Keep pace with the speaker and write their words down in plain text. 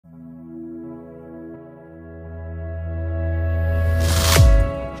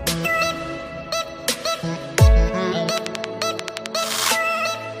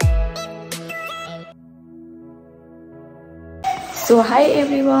hi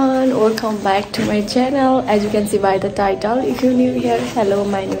everyone, welcome back to my channel. As you can see by the title, if you're new here, hello,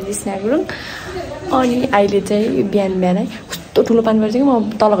 my name is Nagrung. अनि अहिले चाहिँ बिहान बिहानै कस्तो ठुलो पानी पर्छ कि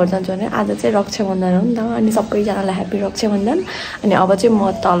म तल घर जान्छु भने आज चाहिँ रक्षा बन्धन हो नि त अनि सबैजनालाई ह्यापी रक्षा बन्धन अनि अब चाहिँ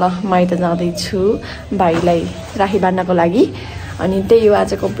म तल माइत जाँदै छु भाइलाई राखी बाँड्नको लागि अनि त्यही हो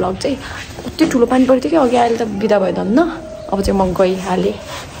आजको ब्लग चाहिँ कति ठुलो पानी पर्थ्यो कि अघि अहिले त बिदा भयो त न अब चाहिँ म गइहालेँ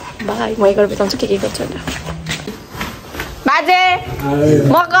बाई म गएर बताउँछु के गर्छु त बाजे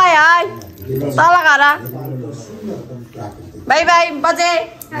म गए है तल घर बाई बाई बजे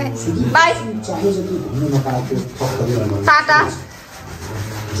बाई टाटा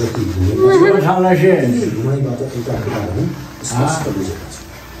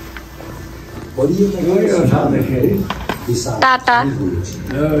टाटा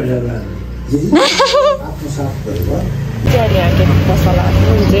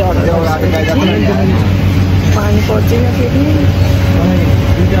पानी पर्दैन फेरि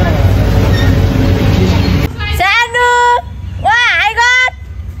सानो वा हाई गॉड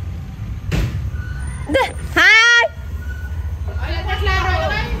हाई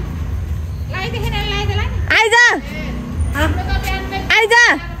आइजा आइजा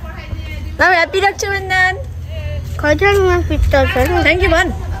ल ह्यापी रक्षाबन्धन खजरमा पिक्चर छ थ्याङ्क यू भन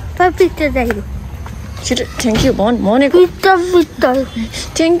पिक्चर चाहियो छिटो थ्याङ्क यू भन भनेको पिक्चर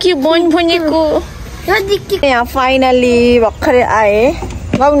थ्याङ्क यू भन भनेको यहाँ फाइनली भर्खरै आए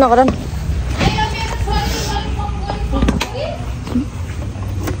बाबु नगर न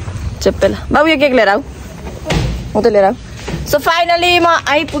चप्पेला बाबु यो केक लिएर आऊ म त लिएर आऊ सो फाइनली म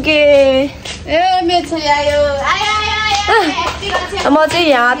आइपुगेँ म चाहिँ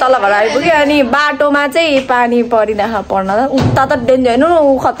यहाँ तल घर आइपुगेँ अनि बाटोमा चाहिँ पानी परिरहेको पर्न उता त डेन्जर हेर्नु न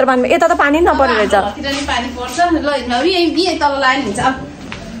खतरा पानी यता त पानी नपर्ने रहेछ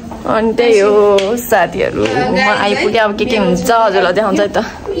अनि त्यही हो साथीहरू म आइपुगेँ अब के हुन्छ हजुरलाई देखाउँछ है त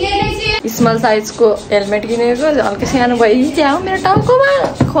स्मल साइजको हेलमेट किनेको हल्का सानो भइदियो मेरो टाउकोमा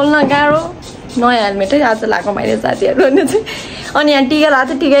खोल्न गाह्रो नयाँ हेलमेटै आज लगाएको मैले साथीहरू अनि चाहिँ अनि यहाँ टिका लगाएको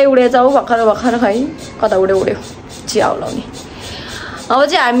थियो टिकै उडेछ हौ भर्खर खै कता उड्यो चिया लाउने अब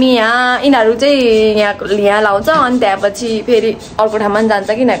चाहिँ हामी यिनीहरू चाहिँ यहाँ लाउँछ अनि त्यहाँपछि फेरि अर्को ठाउँमा पनि जान्छ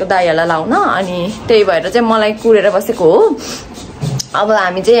कि यिनीहरूको दाइहरूलाई लाउन अनि त्यही भएर चाहिँ मलाई कुरेर बसेको हो अब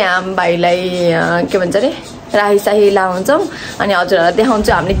हामी चाहिँ यहाँ भाइलाई के भन्छ अरे राही साही लाउँछौँ अनि हजुरहरूलाई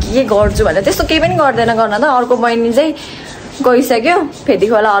देखाउँछु हामीले के गर्छु भनेर त्यस्तो केही पनि गर्दैन गर्न त अर्को बहिनी चाहिँ गइसक्यो फेरि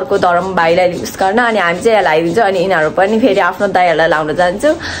खोला अर्को धर्म भाइलाई युज गर्न अनि हामी चाहिँ यहाँ लगाइदिन्छौँ अनि यिनीहरू पनि फेरि आफ्नो दाइहरूलाई लाउन जान्छु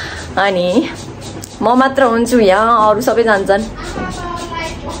अनि म मात्र हुन्छु यहाँ अरू सबै जान्छन्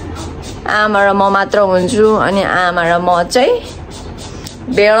आमा र म मात्र हुन्छु अनि आमा र म चाहिँ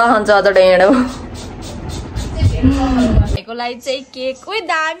भेडा खान्छ अझ ढेँडो को लागि चाहिँ केक ओइ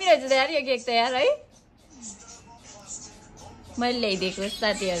दामी रहेछ त यार यो केक त यार है मैले ल्याइदिएको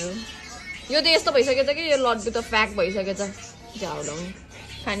साथीहरू यो त यस्तो भइसकेछ कि यो लड्डु त प्याक भइसकेछ झाउलाउने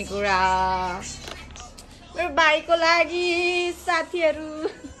खानेकुरा मेरो भाइको लागि साथीहरू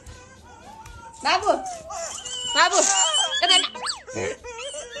बाबु बाबु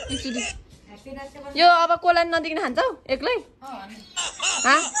यो अब कोलाई नदिकन खान्छौ एक्लै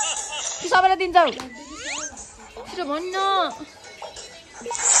कि सबैलाई दिन्छौ छिटो भन्न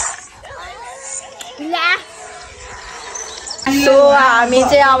सो हामी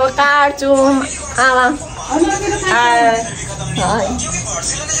चाहिँ अब काट्छौँ आमा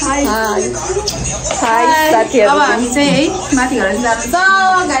साथीहरू हामी चाहिँ है माथि घर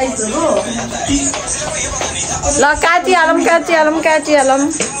ल काटिहालौँ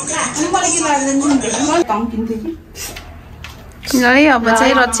है अब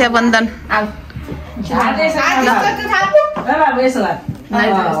चाहिँ रक्षाबन्धन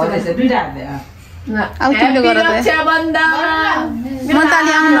आउन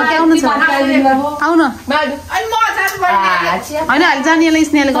होइन अहिले जानेलाई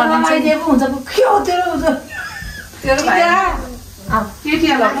स्नेहले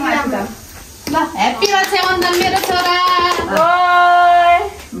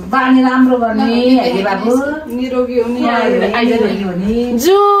बानी राम्रो गर्ने बाबु निरोगी हुने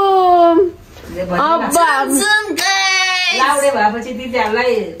लाउरे भएपछि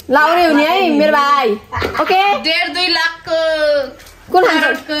दिदीहरूलाई लाउरे हुने है मेरो भाइ ओके 1.5-2 लाखको कुन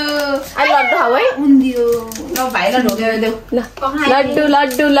लड्डु खाऊ है उन्दियो ल भाइलाई ढोकेर देऊ ल लड्डु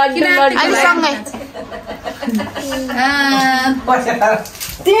लड्डु लड्डु लड्डु सँगै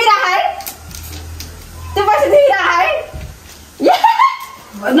तिमी राख है त्यो पैसा तिमी राख है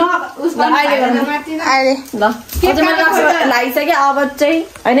न उस अहिले ल लागिसक्यो अब चाहिँ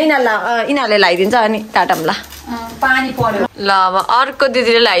होइन यिनीहरूले लगाइदिन्छ अनि टाटा ल पानी पर्यो ल अब अर्को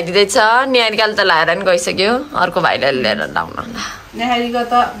दिदीले ल्याइदिँदैछ निहारिकाले त लाएर नि गइसक्यो अर्को भाइले लिएर लाउन नेहारीको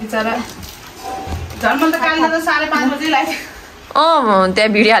त बिचरा जन्म त कालमा त 5:30 बजे लाग्यो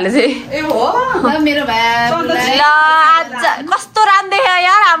त्यहाँ भिडियो हाले चाहिँ ए हो मेरो भाइ ल आज कस्तो राम्रो देख्यो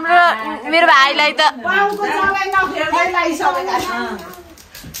यार हाम्रो मेरो भाइलाई त पाउको जग्गा नफेर्दै लाइसकेका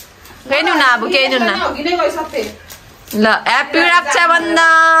केही नु न अब केही नु न अघि नै गइसक्थे ल ह्यापी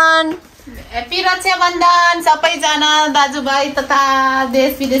रक्षाबन्धन ह्यापी रक्षाबन्धन सबैजना दाजुभाइ तथा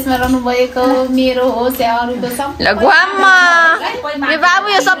देश विदेशमा रहनु भएको मेरो होस् या अरूको सब ल गुहाममा ए बाबु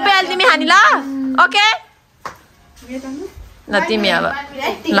यो सबै हाल तिमी खानी ल ओके ल तिमी अब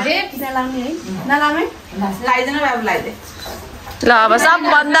ल अब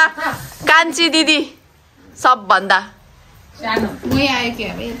सबभन्दा कान्छी दिदी सबभन्दा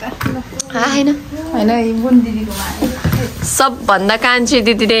सबभन्दा कान्छी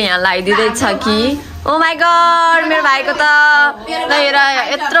दिदीले यहाँ लगाइदिँदैछ कि ओ माई गड मेरो भाइको त हेर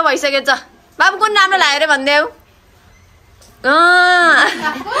यत्रो भइसकेछ बाबु कुन राम्रो लाग्यो रे भनिदेऊ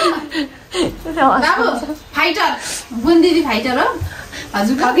फाइटर बुन्दिदी फाइटर हो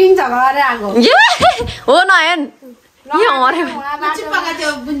हजुर ठगिन्छ घर आगो हो न हेर्न चिप्पका त्यो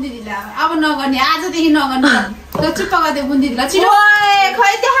बुन्दिदीलाई अब नगर्ने आजदेखि नगर्ने त्यो चिप्पका त्यो बुन्दिदीलाई छिटो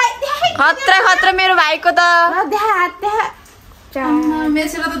खतरा खतरा मेरो भाइको त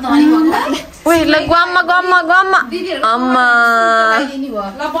मेसेर त धनी भएको ओइ ल गुहाममा गुहाममा गुहाममा अम्मा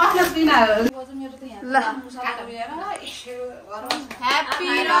ल बस्न दिना ल ह्यापी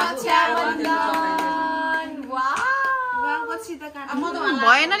रक्षाबन्धन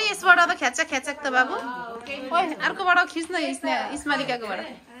भएन नि यसबाट त ख्याचक त बाबु अर्कोबाट खिच्न इस्मालिकाकोबाट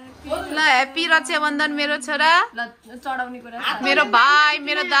ल ह्यापी रक्षाबन्धन मेरो छोरा मेरो भाइ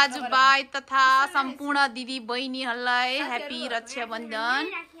मेरो दाजुभाइ तथा सम्पूर्ण दिदी बहिनीहरूलाई ह्यापी रक्षाबन्धन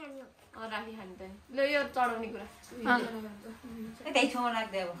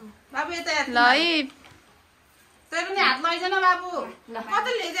बाबु यता ल है तै पनि हात लैजान बाबु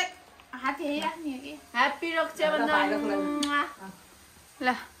कता लैजा हात यही राख्ने हो कि ह्यापी रक्षाबन्धन ल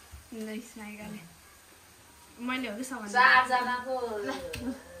इस्माइकाले मैले हो कि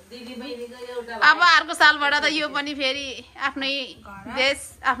अब अर्को सालबाट त यो पनि फेरि आफ्नै देश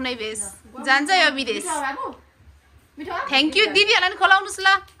आफ्नै भेष जान्छ यो विदेश थ्याङ्क यू दिदीहरूलाई नि खोलाउनुहोस् ल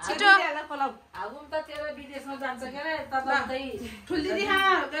छिटो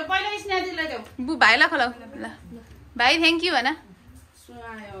भाइलाई खोलाउ ल भाइ थ्याङ्क यू भन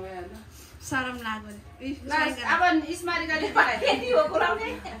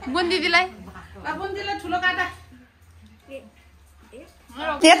बुन दिदीलाई ठुलो काटा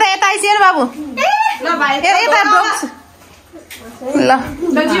यता यता आइसिएर बाबु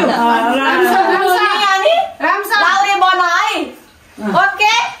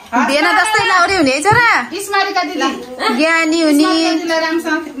देन जस्तै लाउरे हुने छोरा ज्ञानी हुने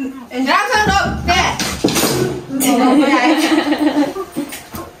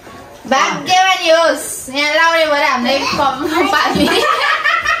भाग्यवानी होस् यहाँ लाउरे भएर हामीलाई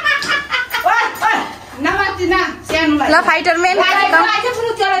ल फाइटरम्यान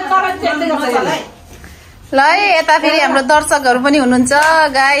ल है यता फेरि हाम्रो दर्शकहरू पनि हुनुहुन्छ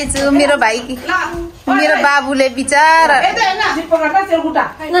गाइज मेरो भाइ मेरो बाबुले विचार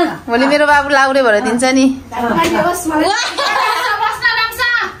भोलि मेरो बाबु लाउरे भएर दिन्छ नि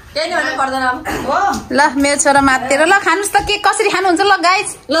ल मेरो छोरा मातेर ल खानुहोस् त के कसरी खानुहुन्छ ल गाइज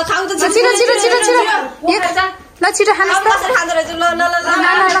ल खाऊ त छिटो छिटो छिटो छिटो ल छिटो खानुहोस् त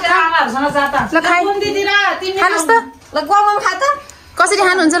ल खानुहोस् त ल खा त कसरी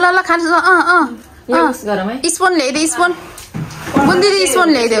खानुहुन्छ ल ल खानुहोस् स्पुन ल्याइदेऊ स्पुन बुन्दिदी स्पुन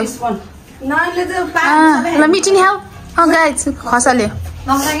ल्याइदेऊ ल मिटिङ खाऊ गाइज खसाल्यो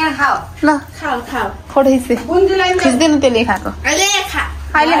ल खिच्दैन त्यसले खाएको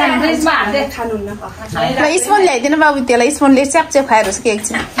अहिले ल स्पुन ल्याइदिनु बाबु त्यसलाई स्पुनले च्यापच्याप खाएर होस् कि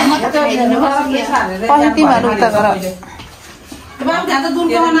एकछिन तिमीहरू उता गर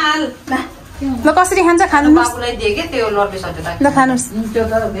ल कसरी खान्छ खानुहोस् ल खानुहोस्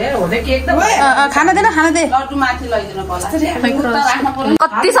खान दे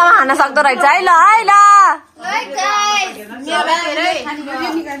कतिसम्म खान सक्दो रहेछ है ल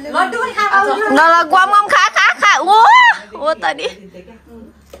गुम खा खा खा ओ त नि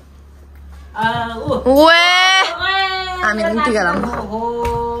हामी टिका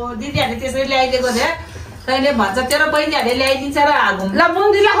दिदीहरूले त्यसरी ल्याइदिएको तैँले भन्छ तेरो बहिनीहरूले ल्याइदिन्छ र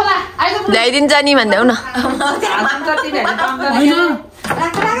ल्याइदिन्छ नि भन्देऊ न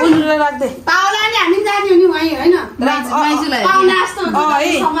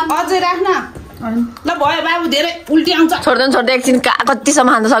अझै राख्न ल भयो बाबु धेरै उल्टी आउँछ छोड्दै एकछिन कतिसम्म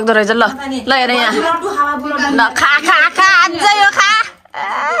खान सक्दो रहेछ ल ल हेर यहाँ ल खा खा खा अझै यो खा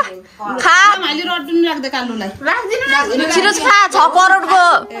खा मैले रड्डु नि राख्दै कालुलाई छिटो खा 6 करोडको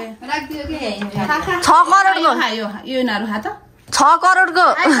 6 करोडको यो यिनीहरू खा त 6 करोडको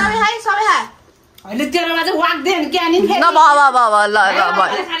अहिले तेरोमा चाहिँ वाक्दै नि क्या नि ल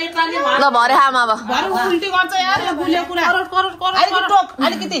ल भरे खाम अब उल्टी गर्छ यार यो गुलियो कुरा करोड टोक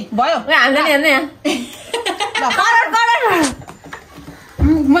अलिकति भयो हामीले नि हेर्नु यहाँ करोड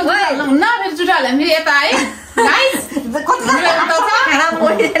न फेरि जुटा हाल्यो फेरि यता है गाइस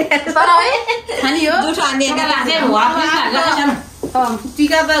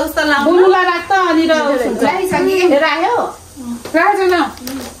टिका त उस्तो बुलुला राख्छ अनि राख्यो न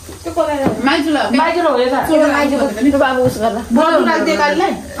माइजुला हो मेरो बाबु उस गर्दा बलु राख्दै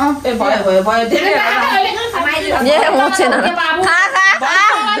कालीलाई ए भयो धेरै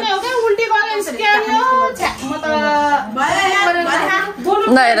उल्टी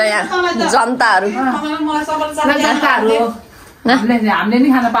जनताहरू हामीले नि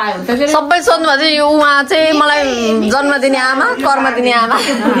खान पायो सबै सोध्नु भएको चाहिँ यो उहाँ चाहिँ मलाई जन्म दिने आमा कर्म दिने आमा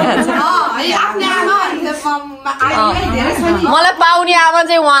मलाई पाउने आमा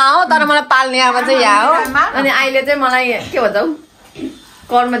चाहिँ उहाँ हो तर मलाई पाल्ने आमा चाहिँ यहाँ हो अनि अहिले चाहिँ मलाई के भन्छ हौ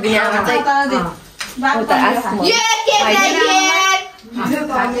कर्म दिने आमा चाहिँ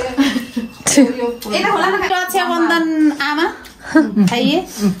रक्षाबन्धन आमा खाइए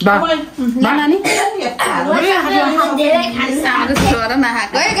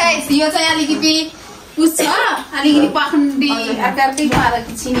यो चाहिँ अलिकति उस छ अलिकति पाखण्डी आकारकै पारेर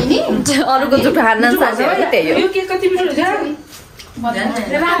छिनी अरूको जुठो खान साथी त्यही हो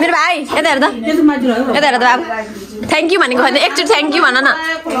मेरो भाइ यता हेर त बाबु थ्याङ्क यू भनेको होइन एकचोटि थ्याङ्क यू भन न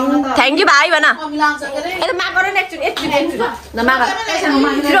थ्याङ्क यू भाइ भन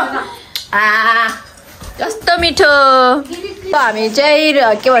कस्तो मिठो हामी चाहिँ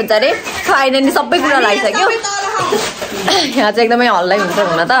के भन्छ अरे फाइनली सबै कुरा लगाइसक्यो यहाँ चाहिँ एकदमै हल्लै हुन्छ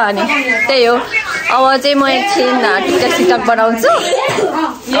हुन त अनि त्यही हो अब चाहिँ म एकछिन टिकटक बनाउँछु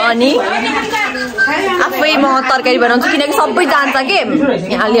अनि आफै म तरकारी बनाउँछु किनकि सबै जान्छ के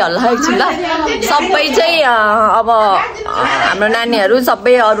यहाँ अलि हल्ला एकछिन ल सबै चाहिँ अब हाम्रो नानीहरू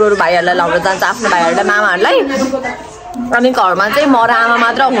सबै अरू भाइहरूलाई लाउन जान्छ आफ्नो भाइहरूलाई मामाहरूलाई अनि घरमा चाहिँ म र आमा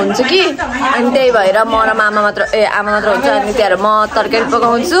मात्र हुन्छु कि अनि त्यही भएर म र आमा मात्र हुन्छ अनि त्यही भएर म तरकारी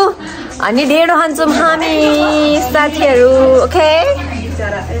पकाउँछु अनि ढेँडो खान्छौँ हामी साथीहरू ओके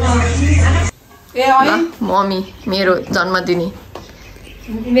मम्मी मेरो जन्मदिनी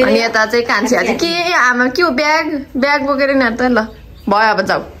अनि यता चाहिँ कान्छी आज के आमा के हो ब्याग बोकेर नि त ल भयो अब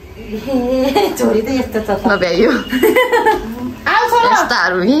जाऊ ल भ्याइयो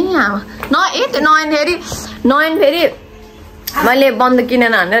यस्ताहरू आमा नयन फेरि मैले बन्द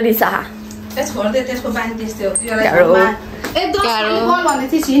किनेन भनेर रिसा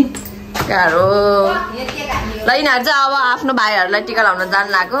गाह्रो ल यिनीहरू चाहिँ अब आफ्नो भाइहरूलाई टिका लाउन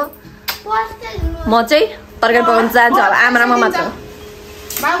जानु लाग्यो म चाहिँ तरकारी पकाउनु जान्छु अब आमा र म मात्र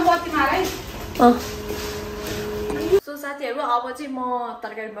सो साथीहरू अब चाहिँ म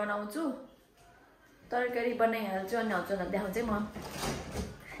तरकारी बनाउँछु तरकारी बनाइहाल्छु अनि हजुरलाई देखाउँछु म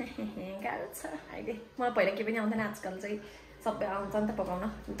गाह्रो छ अहिले मलाई पहिला केही पनि आउँदैन आजकल चाहिँ सबै आउँछ नि त पकाउन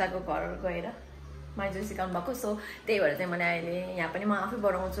उताको घर गएर माइजूले सिकाउनु भएको सो त्यही भएर चाहिँ मैले अहिले यहाँ पनि म आफै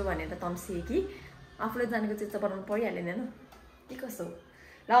बनाउँछु भनेर तम्सिएँ कि आफूले जानेको चिज त बनाउनु परिहाल्दैन होइन के कसो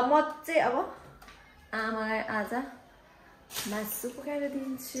ल म चाहिँ अब आमालाई आज मासु पकाएर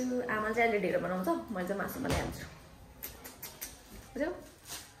दिन्छु आमा चाहिँ अहिले ढेँडो बनाउँछ मैले चाहिँ मासु बनाइहाल्छु बुझ्यौ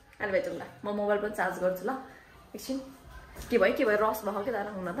अहिले भाइ ल म मोबाइल पनि चार्ज गर्छु ल एकछिन के भयो रस भएको के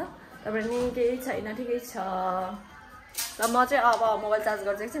दाना हुन त तपाईँ नि केही छैन ठिकै छ र म चाहिँ अब मोबाइल चार्ज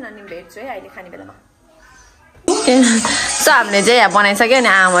गर्छु एकछिन अनि भेट्छु है अहिले खाने बेलामा सो हामीले चाहिँ यहाँ बनाइसक्यो अनि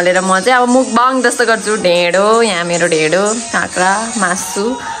आमाले र म चाहिँ अब मुखबाङ जस्तो गर्छु ढेँडो यहाँ मेरो ढेँडो काँक्रा मासु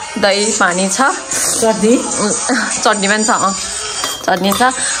दही पानी छ चटनी पनि छ चटनी छ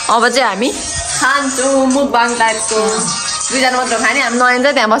अब चाहिँ हामी खान्छौँ मुखबाङ टाइपको दुईजना मात्र खाने हामी नयन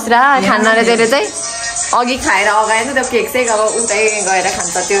चाहिँ त्यहाँ बसेर खाना र त्यसले चाहिँ अघि खाएर अगाएछ त्यो केक चाहिँ अब उतै गएर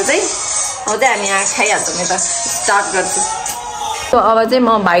खान्छ त्यो चाहिँ अब चाहिँ हामी यहाँ खाइहाल्छौँ नि त स्टार्ट गर्छु अब चाहिँ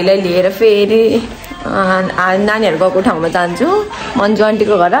म भाइलाई लिएर फेरि नानीहरू गएको ठाउँमा जान्छु मन्जु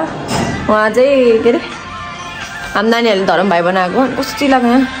आन्टीको घर उहाँ चाहिँ के अरे हाम्रो नानीहरूले धरम भाइ बनाएको कस्तो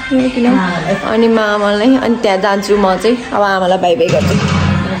लाग्यो किन अनि मामालाई अनि त्यहाँ जान्छु म चाहिँ अब आमालाई भाइ गर्छु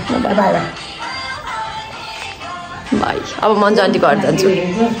भाइ अब मन्जु आन्टीको घर जान्छु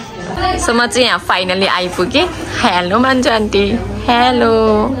सो म चाहिँ यहाँ फाइनली आइपुगेँ हेलो मन्जु आन्टी हेलो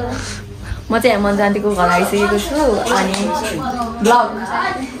म चाहिँ यहाँ मन्जु आन्टीको घर आइसकेको छु अनि ब्लग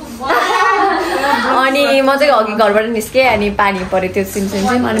अनि म चाहिँ अघि घरबाट निस्केँ अनि पानी पऱ्यो त्यो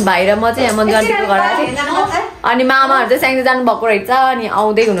सिमसिम अनि भाइ र म चाहिँ यहाँ मन्जु आन्टीको घर आएको थिएँ अनि मामाहरू चाहिँ साङ्से जानु भएको रहेछ अनि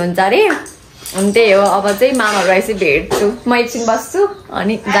आउँदै हुनुहुन्छ अरे अनि त्यही हो अब चाहिँ मामाहरू आएपछि भेट्छु म एकछिन बस्छु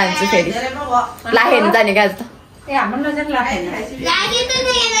अनि जान्छु फेरि लाखे हेर्नु जाने क्या त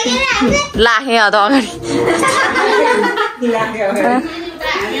लाखे त अगाडि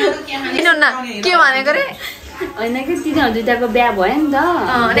किन के भनेको रे होइन कि तिनीहरू दुइटाको बिहा भयो नि त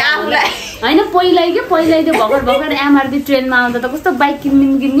अनि आफूलाई होइन पहिल्यै त्यो भर्खर एमआरबी ट्रेनमा आउँदा त कस्तो बाइक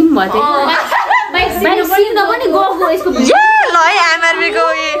किनिदिउँ भयो बाइक सिक्दा पनि गएको यसको ल है एमआरबीको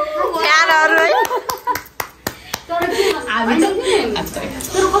फ्यानहरू है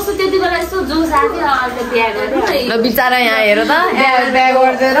तर कस्तो त्यति बेला यस्तो जोस आएको अहिले बिहा गरेर ल बिचारा यहाँ हेर त बिहा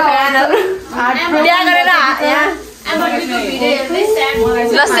गरेर बिहा गरेर यहाँ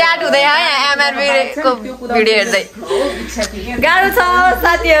ल स्याट हुँदै यहाँ एमआरबीको भिडियो हेर्दै गाह्रो छ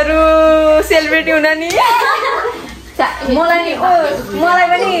साथीहरू सेलिब्रेटी हुन नि मलाई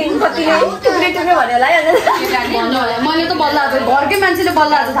पनि कतिले टुक्रे टुक्रे भन्यो होला है मैले त बल्ल आज घरकै मान्छेले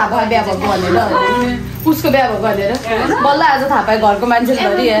बल्ल आज थाहा पायो बिहा भएको भनेर उसको बिहा भएको भनेर बल्ल आज थाहा पायो घरको मान्छेले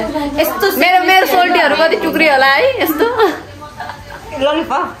धरि यस्तो मेरो सोल्टीहरू कति टुक्री होला है यस्तो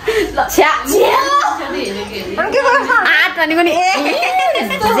आठ भनेको नि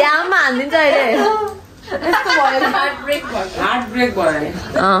ज्याममा हालिदिन्छ अहिले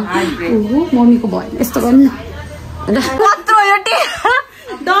मम्मीको भयो यस्तो गर्नु कत्रो यो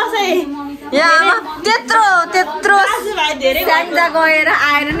यहाँ त्यत्रो स्याङ्जा गएर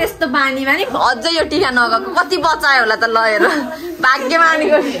आएर नि यस्तो पानीमा नि अझै यो टिका नगएको कति बचायो होला त लगेर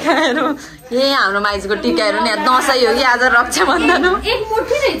भाग्यमानीको टिकाहरू ए हाम्रो माइजको टिकाहरू नि दसैँ हो कि आज रक्षा बन्धन हो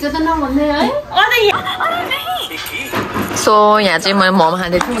सो यहाँ चाहिँ म मोमो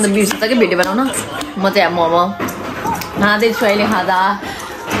खाँदैछु म त बिर्सिन्छ कि भिडियो बनाउन म चाहिँ यहाँ मोमो खाँदैछु अहिले खाँदा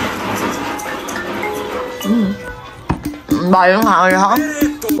भयो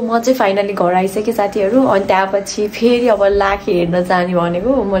म चाहिँ फाइनली घर आइसकेँ साथीहरू अनि त्यहाँपछि फेरि अब लाखे हेर्न जाने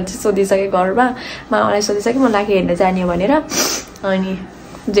भनेको मैले चाहिँ सोधिसकेँ घरमा मामालाई सोधिसकेँ म लाखे हेर्न जाने भनेर अनि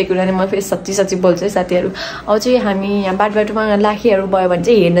जे कुरा नि म फेरि सच्ची बोल्छु है साथीहरू अब चाहिँ हामी यहाँ बाटोमा लाखेहरू भयो भने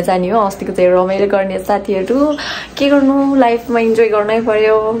चाहिँ हेर्न जाने हो अस्तिको चाहिँ रमाइलो गर्ने साथीहरू के गर्नु लाइफमा इन्जोय गर्नै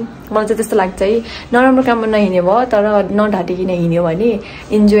पर्यो मलाई चाहिँ त्यस्तो लाग्छ है नराम्रो काममा नहिँड्ने भयो तर नढाटिकन हिँड्यो भने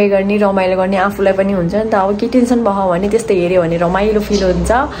इन्जोय गर्ने रमाइलो गर्ने आफूलाई पनि हुन्छ नि त अब के टेन्सन भयो भने त्यस्तो हेऱ्यो भने रमाइलो फिल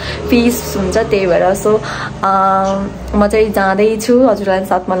हुन्छ पिस हुन्छ त्यही भएर सो म चाहिँ जाँदैछु हजुरलाई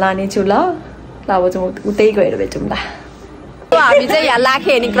साथमा लानेछु ल अब चाहिँ उतै गएर भेटौँ ल हामी चाहिँ यहाँ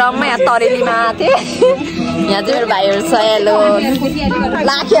लाखे हेर्ने क्रममा यहाँ तरेलीमा आएको थिएँ यहाँ चाहिँ मेरो भाइहरू छ हेलो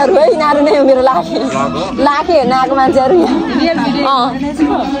लाखेहरू है यिनीहरू नै हो मेरो लाखे हेर्न आएको मान्छेहरू यहाँ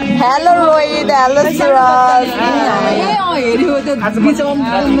हेलो रोहित हेलो सुरज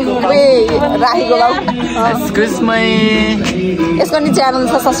राखेको यसको नि च्यानल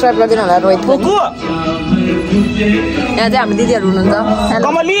छ सब्सक्राइब गरिदिनु होला रोहितको यहाँ चाहिँ हाम्रो दिदीहरू हुनुहुन्छ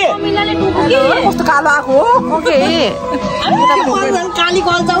कस्तो कालो आएको हो ओके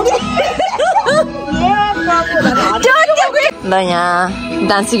ल यहाँ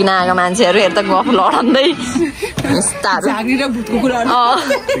डान्स सिक्न आएको मान्छेहरू हेर त गफ लडाउँदै यस्ताहरू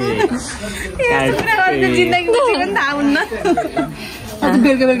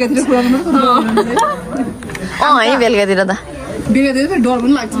है बेलुकातिर त डर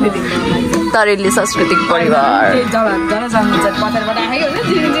पनि लाग्छ तरेली सांस्कृतिक परिवार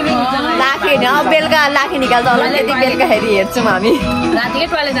लाखे न बेलुका लाखे निकाल्छ होला त्यति बेलुकाखेरि हेर्छौँ हामी रातिकै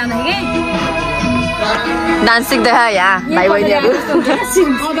टोइलेट जाँदाखेरि डान्स सिक्दै यहाँ भाइ बहिनीहरू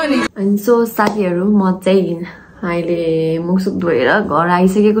अनि सो साथीहरू म चाहिँ अहिले मुखसुख धोएर घर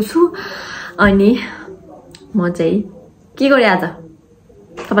आइसकेको छु अनि म चाहिँ के गरेँ आज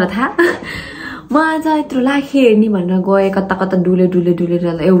तपाईँलाई थाहा म आज यत्रो लाखे हेर्ने भनेर गएँ कता कता डुले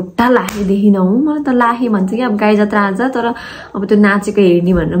एउटा लाखे देखिनँ हौ मलाई त लाखे भन्छ कि अब गाई जात्रा आज तर अब त्यो नाचेको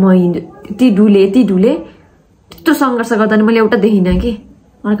हेर्ने भनेर म यति डुले त्यस्तो सङ्घर्ष गर्दा नि मैले एउटा देखिनँ कि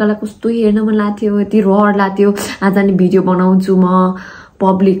अर्कालाई कस्तो हेर्न मन लाग्थ्यो यति रहर लाग्थ्यो आज अनि भिडियो बनाउँछु म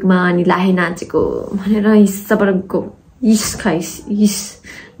पब्लिकमा अनि लाखे नाचेको भनेर हिस्साबाट हिस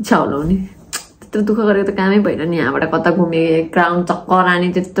छाउलाउने त्यत्रो दुःख गरेको त कामै भएन नि यहाँबाट कता घुमेँ ग्राउन्ड चक्कर आने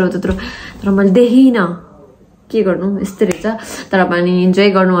त्यत्रो तर मैले देखिनँ के गर्नु यस्तै रहेछ तर पनि इन्जोय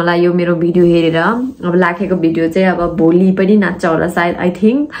गर्नु होला यो मेरो भिडियो हेरेर अब लाखेको भिडियो चाहिँ अब भोलि पनि नाच्छ होला सायद आई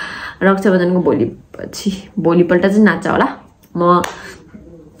थिङ्क रक्षाबन्धनको भोलिपल्ट चाहिँ नाच्छ होला म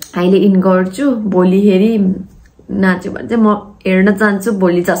अहिले इन गर्छु भोलि हेरी नाच्यो भने चाहिँ म हेर्न चाहन्छु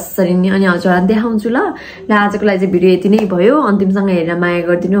भोलि जसरी नि अनि हजुरहरूलाई देखाउँछु ल आजको लागि चाहिँ भिडियो यति नै भयो अन्तिमसँग हेरेर माया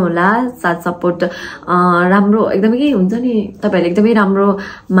गरिदिनु होला साथ सपोर्ट राम्रो एकदमै के हुन्छ नि तपाईहरुले एकदमै राम्रो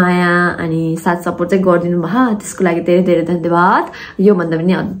माया अनि साथ सपोर्ट चाहिँ गरिदिनु भयो त्यसको लागि धेरै धेरै धन्यवाद यो भन्दा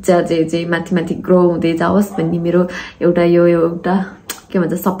पनि अझ चाहिँ माथि माथि ग्रो हुँदै जाओस् भन्ने मेरो एउटा एउटा के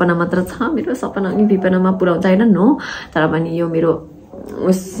भन्छ सपना मात्र छ मेरो सपना अनि विपनामा पुर्याउँछ हैन नो तर पनि यो मेरो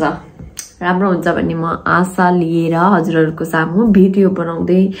उस राम्रो हुन्छ भन्ने म आशा लिएर हजुरहरुको सामु भिडियो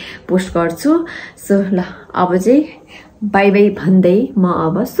बनाउँदै पोस्ट गर्छु सो ल अब चाहिँ बाइ बाइ भन्दै म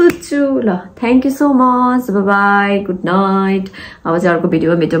अब सुत्छु ल thank you so much bye bye good night अब चाहिँ अर्को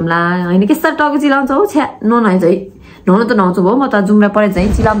भिडियोमा भेटौँला हैन के साथ टाउको चिलाउँछ हौ छ्या नहाइज है नुहाउनु त नुहाउँछु भो म त जुम्रा परे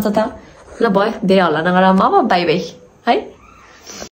चाहिँ चिलाउँछ त ल भयो धेरै हल्ला नगर म अब बाइ बाइ है